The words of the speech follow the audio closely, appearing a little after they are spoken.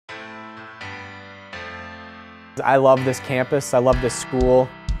I love this campus, I love this school.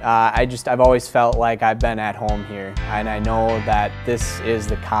 I've always felt like I've been at home here, and I know that this is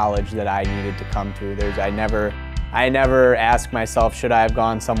the college that I needed to come to. I never ask myself, should I have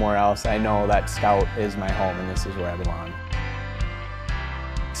gone somewhere else? I know that Stout is my home and this is where I belong.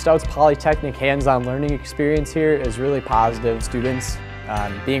 Stout's Polytechnic hands-on learning experience here is really positive. Students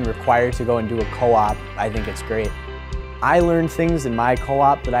being required to go and do a co-op, I think it's great. I learned things in my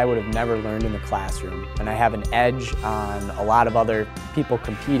co-op that I would have never learned in the classroom, and I have an edge on a lot of other people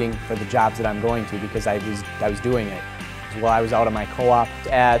competing for the jobs that I'm going to because I was doing it. While I was out on my co-op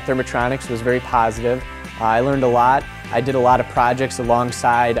at Thermotronics was very positive. I learned a lot. I did a lot of projects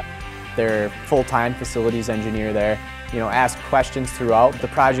alongside their full-time facilities engineer there. You know, asked questions throughout. The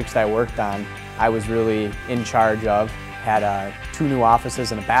projects that I worked on, I was really in charge of. Had 2 new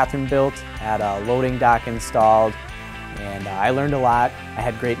offices and a bathroom built, had a loading dock installed, and I learned a lot. I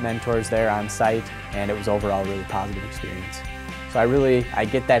had great mentors there on site, and it was overall a really positive experience. So I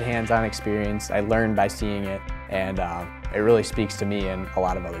get that hands-on experience. I learn by seeing it, and it really speaks to me and a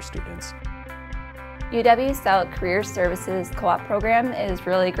lot of other students. UW-Stout Career Services Co-op program is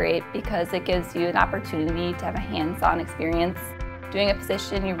really great because it gives you an opportunity to have a hands-on experience doing a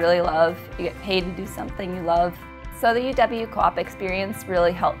position you really love. You get paid to do something you love. So the UW Co-op experience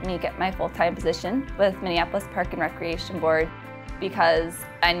really helped me get my full-time position with Minneapolis Park and Recreation Board because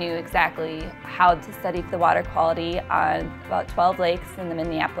I knew exactly how to study the water quality on about 12 lakes in the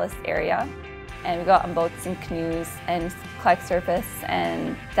Minneapolis area. And we go out on boats and canoes and collect surface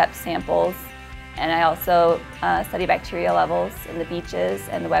and depth samples. And I also study bacteria levels in the beaches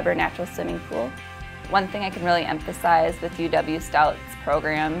and the Weber Natural Swimming Pool. One thing I can really emphasize with UW-Stout's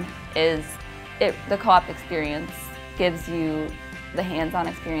program is the co-op experience gives you the hands-on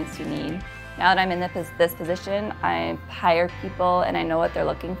experience you need. Now that I'm in this position, I hire people and I know what they're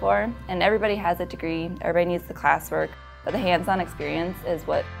looking for. And everybody has a degree, everybody needs the classwork, but the hands-on experience is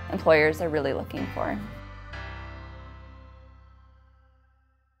what employers are really looking for.